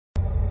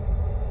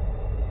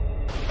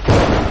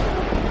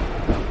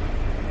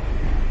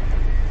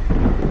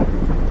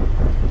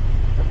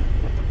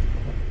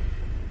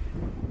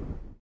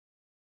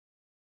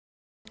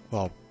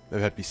Well, it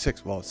had to be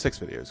six. Well, 6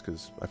 videos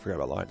because I forgot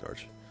about Lion's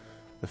Arch.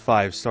 The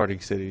 5 starting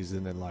cities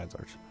and then Lion's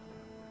Arch.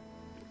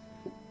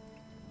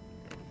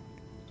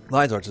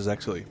 Lion's Arch is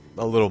actually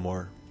a little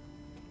more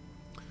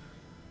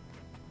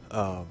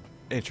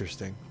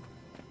interesting.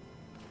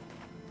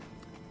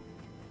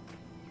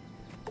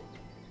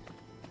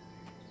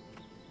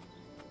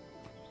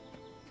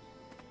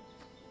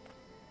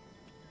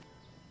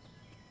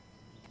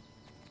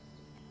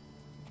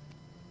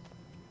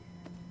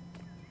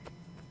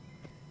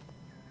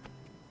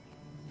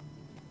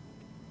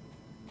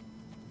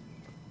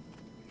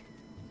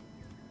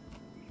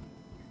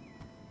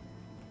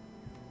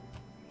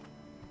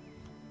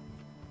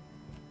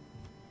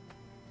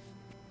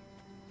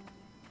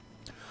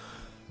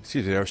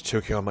 Excuse me, I was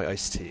choking on my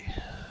iced tea.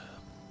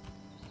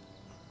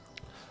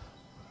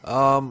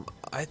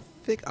 I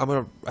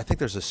think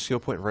there's a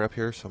skill point right up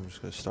here, so I'm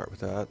just gonna start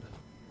with that.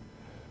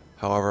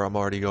 However, I'm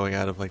already going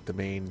out of like the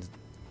main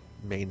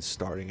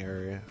starting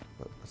area.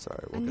 But that's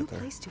alright, we'll A new get there.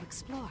 place to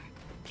explore.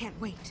 Can't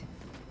wait.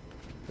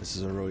 This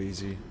is a real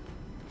easy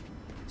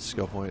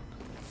skill point.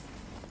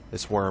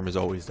 This worm is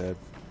always dead.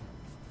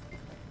 You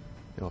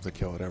don't have to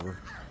kill it ever.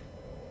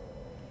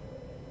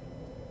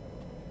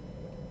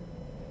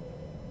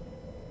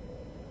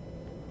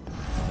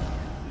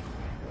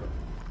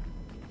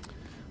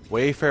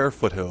 Wayfarer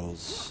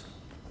Foothills.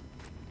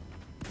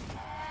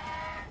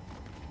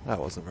 That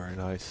wasn't very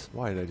nice.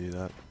 Why did I do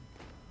that?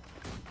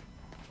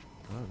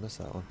 Oh, I missed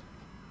that one.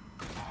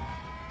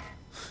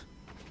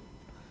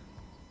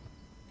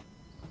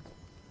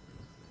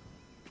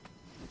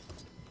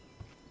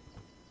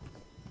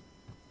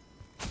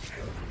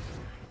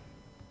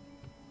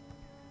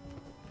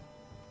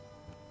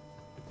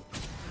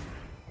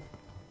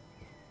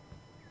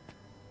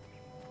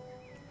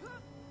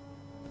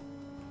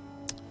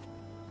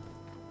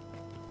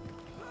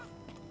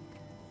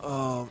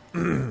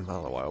 I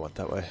don't know why I went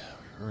that way.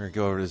 We're gonna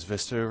go over to this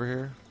vista over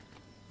here.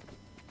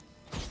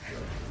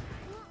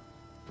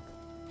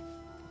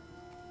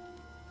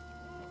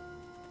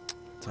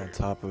 It's on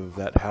top of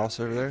that house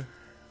over there.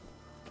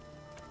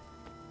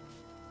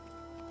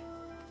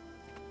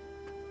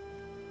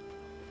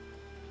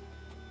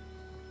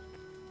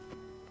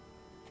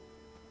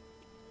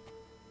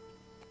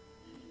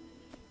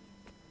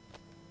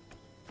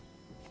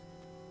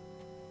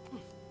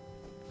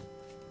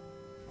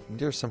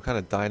 There's some kind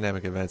of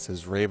dynamic event that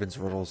says Raven's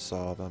Riddles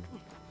saw them.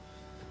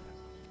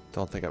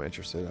 Don't think I'm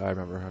interested. I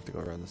remember I have to go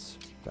around this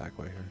back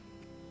way here.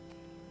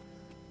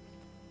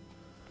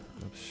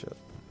 Oh shit.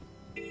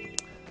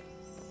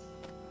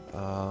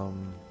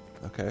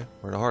 Okay,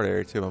 we're in a heart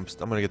area too. I'm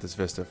gonna get this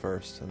vista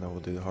first, and then we'll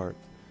do the heart.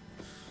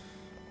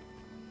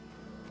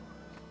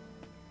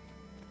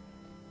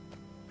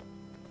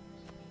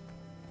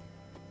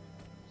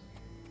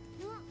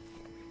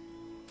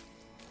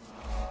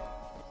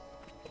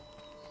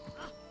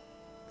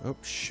 Oh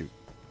shoot!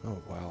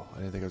 Oh wow! I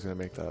didn't think I was gonna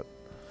make that.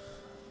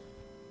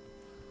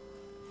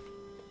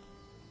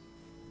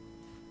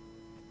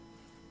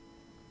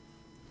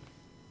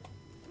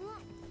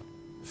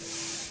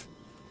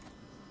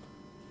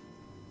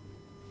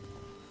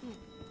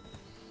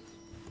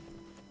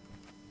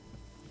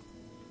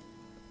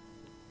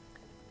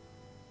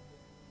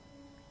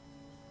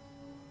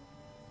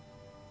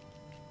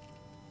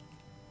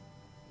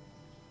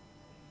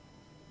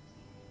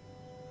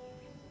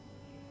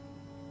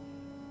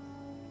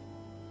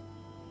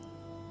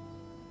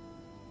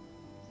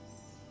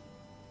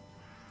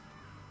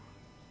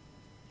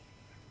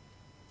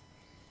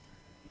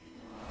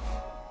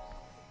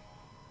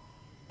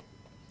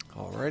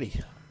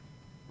 Alrighty.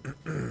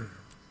 Over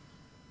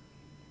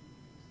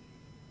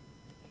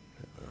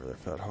there,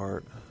 fat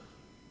heart.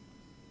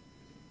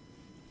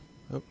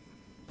 Oh,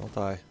 don't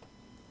die.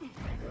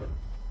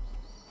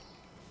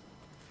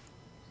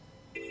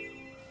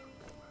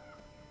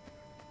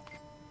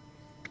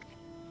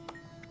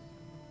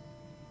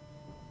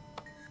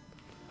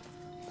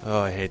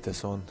 Oh, I hate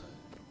this one.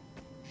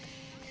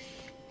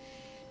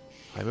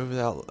 I move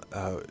without.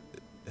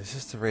 Is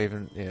this the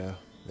Raven? Yeah.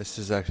 This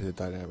is actually the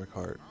dynamic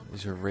heart.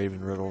 These are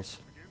Raven riddles.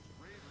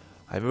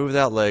 I move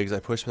without legs, I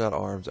push without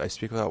arms, I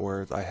speak without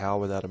words, I howl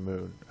without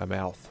a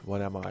mouth.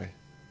 What am I?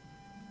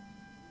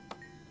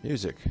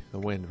 Music. The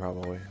wind,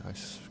 probably. I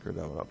screwed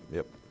that one up.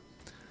 Yep.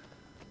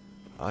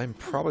 I'm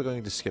probably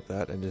going to skip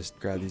that and just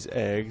grab these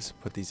eggs,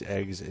 put these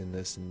eggs in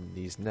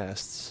these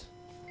nests.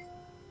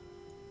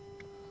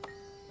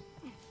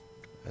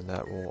 And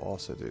that will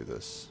also do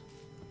this.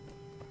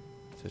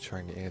 So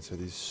trying to answer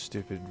these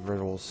stupid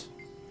riddles.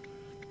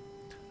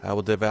 I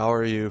will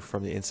devour you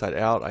from the inside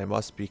out. I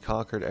must be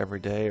conquered every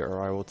day, or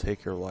I will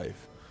take your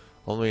life.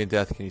 Only in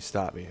death can you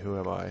stop me. Who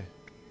am I?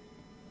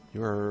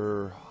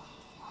 You're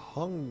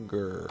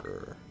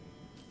hunger.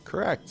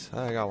 Correct.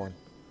 I got one.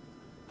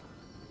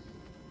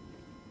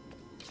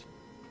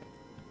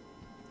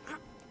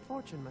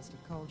 Fortune must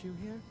have called you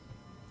here.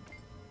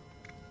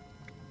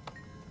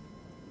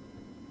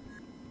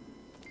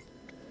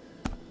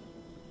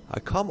 I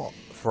come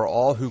for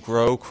all who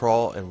grow,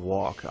 crawl, and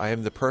walk. I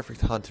am the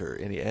perfect hunter.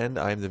 In the end,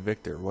 I am the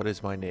victor. What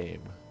is my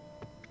name?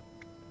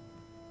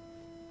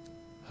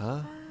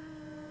 Huh?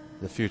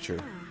 The future.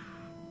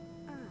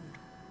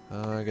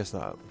 I guess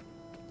not.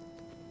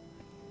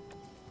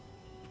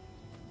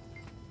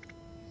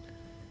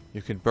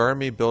 You can burn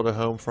me, build a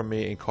home from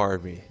me, and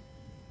carve me.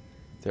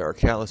 There are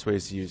countless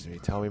ways to use me.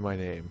 Tell me my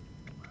name.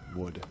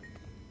 Wood.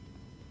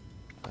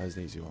 That was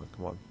an easy one.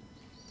 Come on.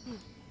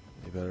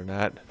 Any better than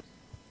that?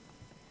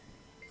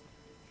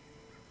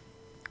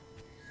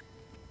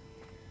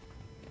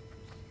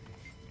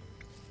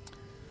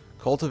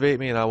 Cultivate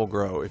me and I will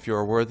grow. If you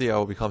are worthy, I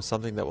will become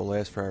something that will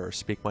last forever.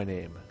 Speak my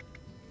name.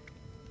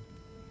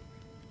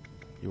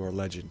 You are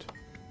legend.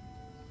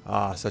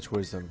 Ah, such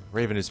wisdom.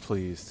 Raven is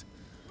pleased.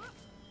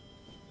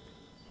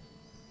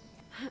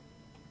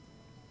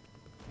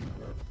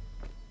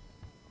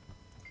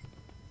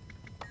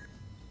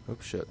 Oh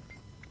shit.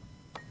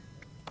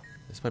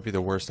 This might be the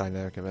worst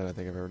dynamic event I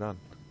think I've ever done.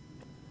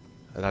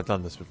 And I've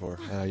done this before.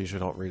 And I usually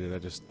don't read it, I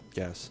just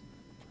guess.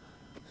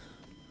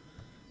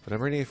 But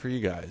I'm reading it for you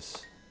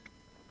guys.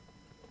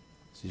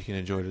 So you can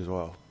enjoy it as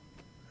well.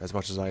 As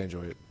much as I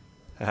enjoy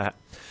it.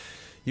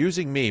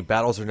 Using me,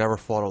 battles are never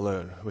fought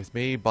alone. With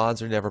me,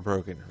 bonds are never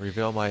broken.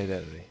 Reveal my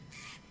identity.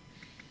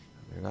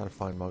 You're not a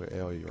fine mug of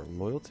ale. You're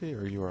loyalty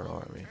or you are an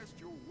army?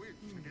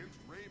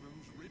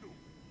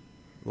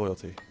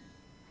 Loyalty.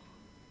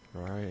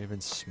 Raven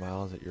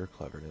smiles at your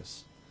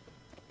cleverness.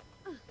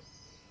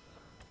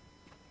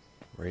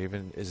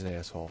 Raven is an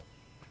asshole.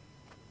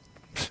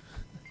 Can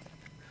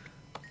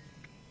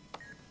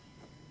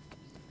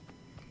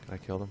I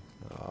kill them?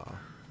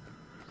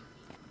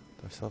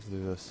 Do I still have to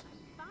do this?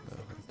 No.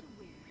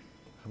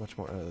 How much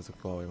more? There's the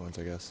glowing ones,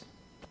 I guess.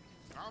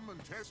 Come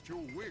and test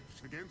your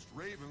wits against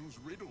Raven's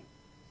riddle.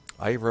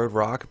 I erode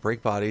rock,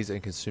 break bodies,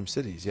 and consume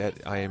cities.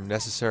 Yet I am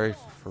necessary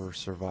for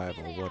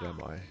survival. What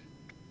am I?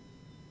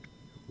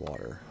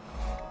 Water.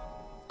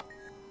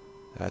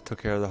 That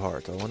took care of the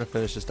heart. I want to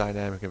finish this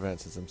dynamic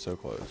event since I'm so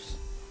close,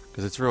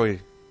 because it's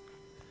really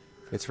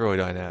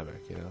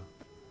dynamic, you know.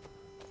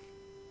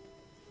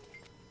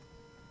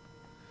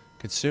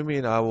 Consume me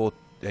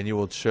and you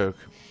will choke,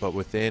 but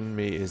within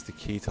me is the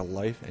key to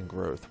life and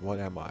growth. What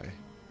am I?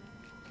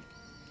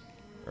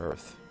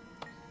 Earth.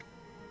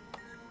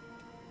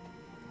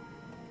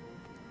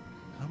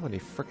 How many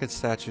frickin'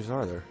 statues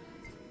are there?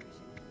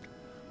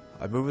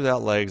 I move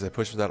without legs, I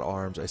push without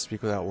arms, I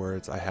speak without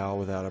words, I howl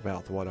without a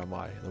mouth. What am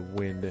I? The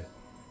wind.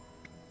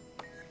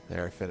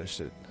 There, I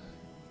finished it.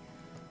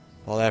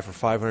 All that for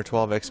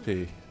 512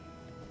 XP.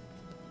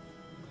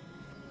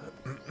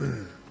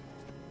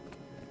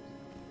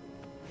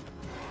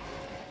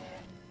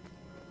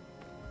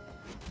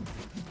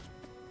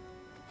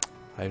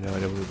 I have no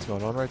idea what's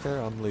going on right there.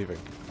 I'm leaving.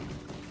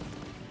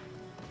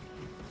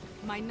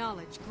 My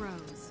knowledge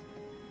grows.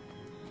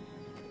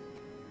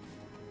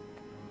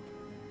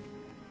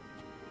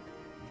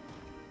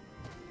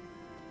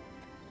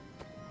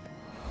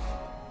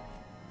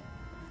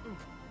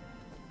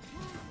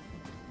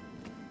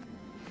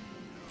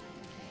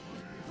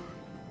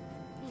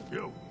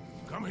 You,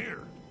 come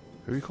here.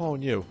 Who are you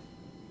calling you?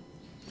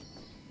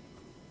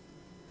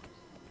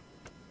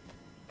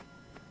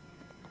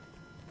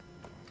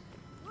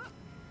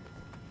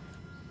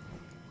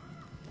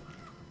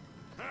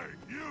 Hey,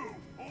 you,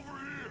 over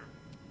here.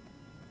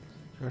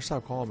 You better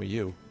stop calling me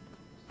you.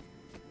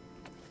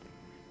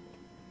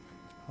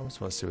 I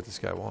just want to see what this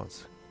guy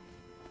wants.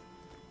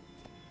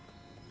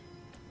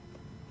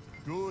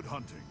 Good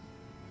hunting.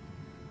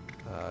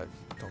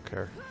 Don't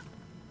care.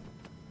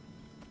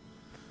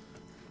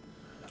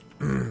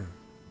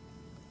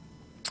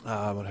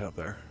 I'm gonna head up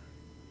there.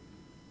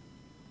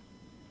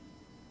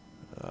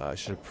 I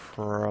should have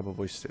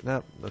probably stayed.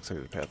 Nope, looks like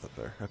there's a path up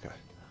there. Okay.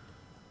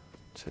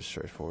 Just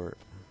straightforward.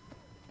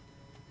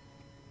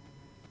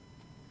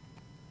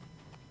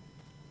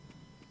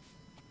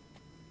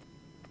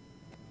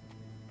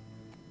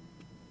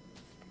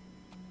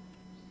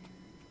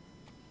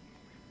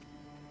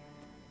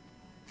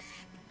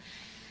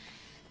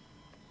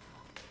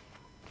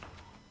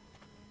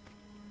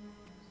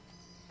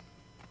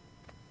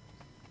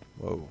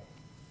 Whoa.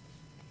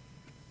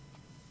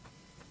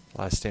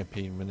 Last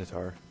Stampede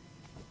Minotaur.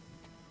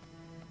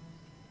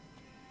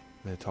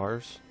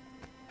 Minotaurs?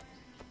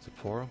 Is it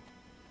plural?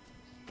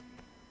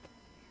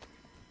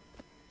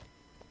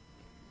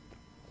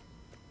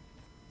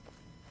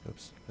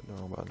 Oops, hit the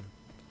wrong button.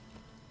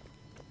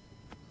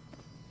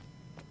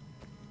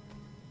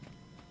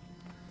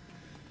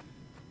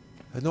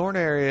 The Norn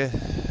area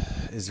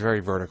is very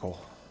vertical.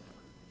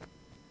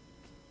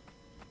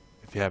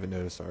 If you haven't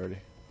noticed already.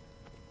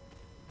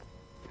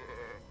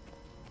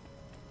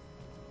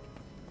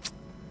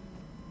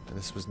 And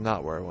this was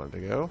not where I wanted to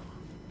go.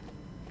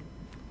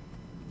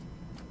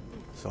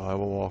 So I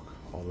will walk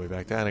all the way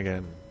back down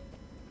again.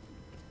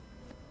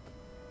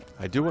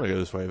 I do want to go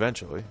this way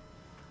eventually.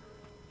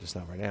 Just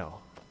not right now.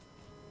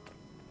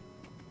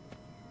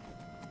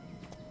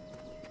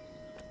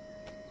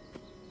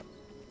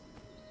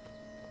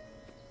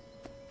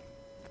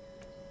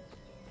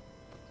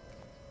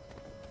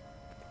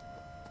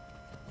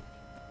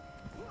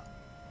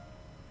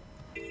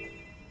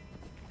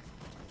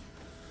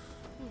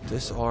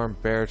 Disarm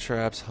bear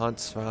traps,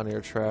 hunts found near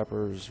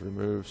trappers,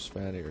 removes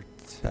found near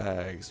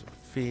tags,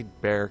 feed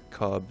bear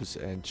cubs,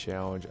 and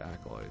challenge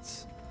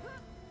acolytes.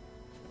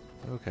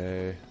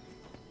 Okay.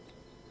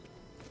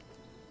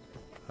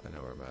 I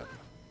know where I'm at.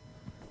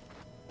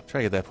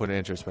 Trying to get that put in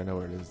interest, but I know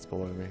where it is. It's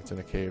below me. It's in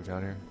a cave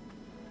down here.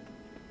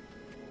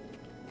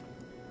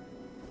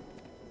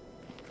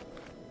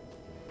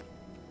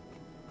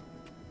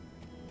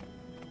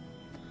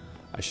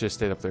 I should have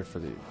stayed up there for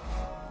the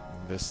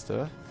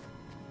vista.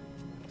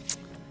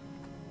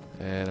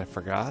 And I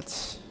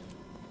forgot.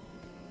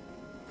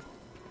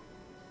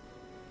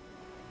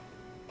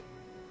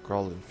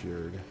 Growling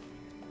Fjord.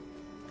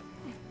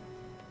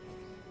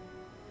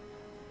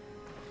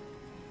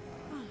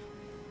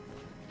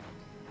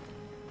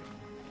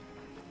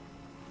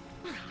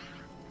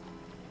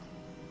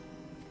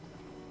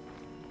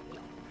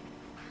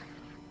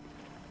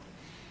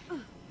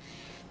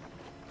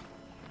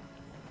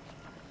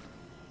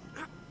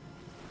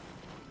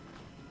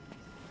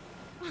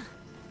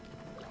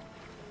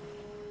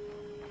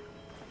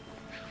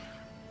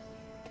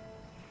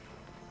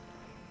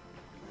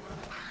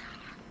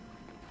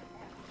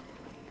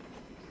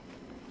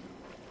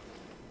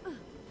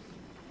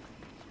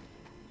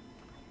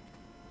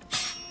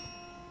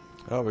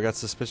 Oh, we got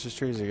suspicious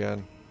trees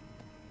again.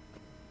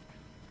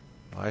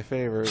 My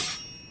favorite.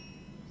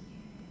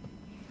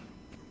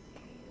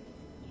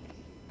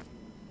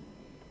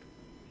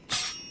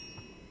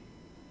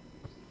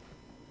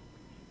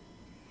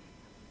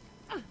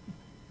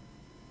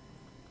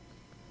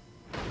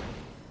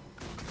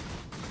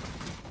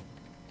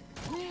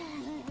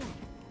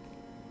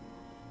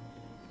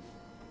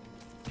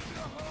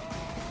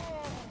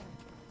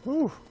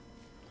 Woo.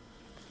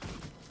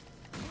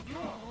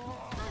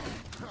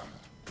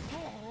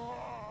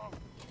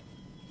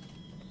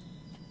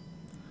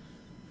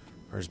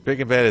 Or as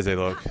big and bad as they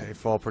look, they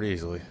fall pretty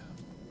easily.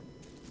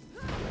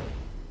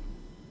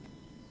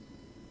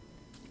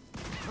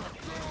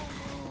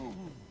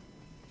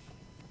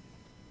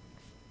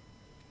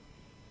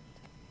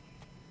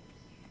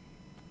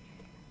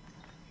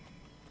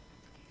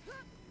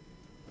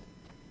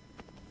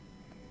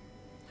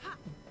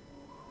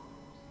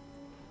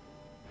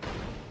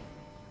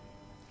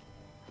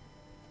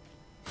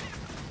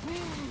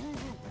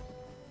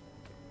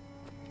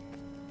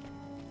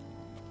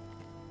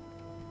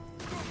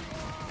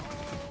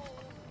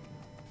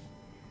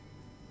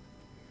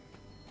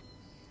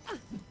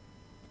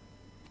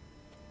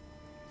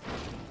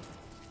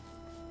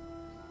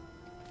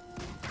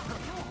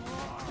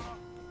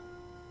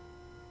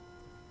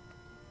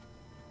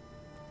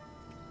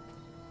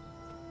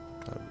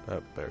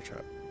 Bear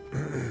trap.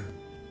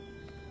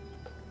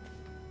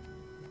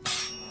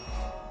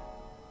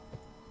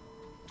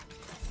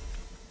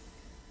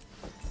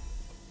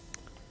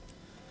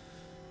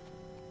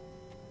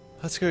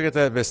 Let's go get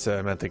that vista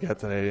I meant to get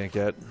that I didn't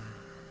get.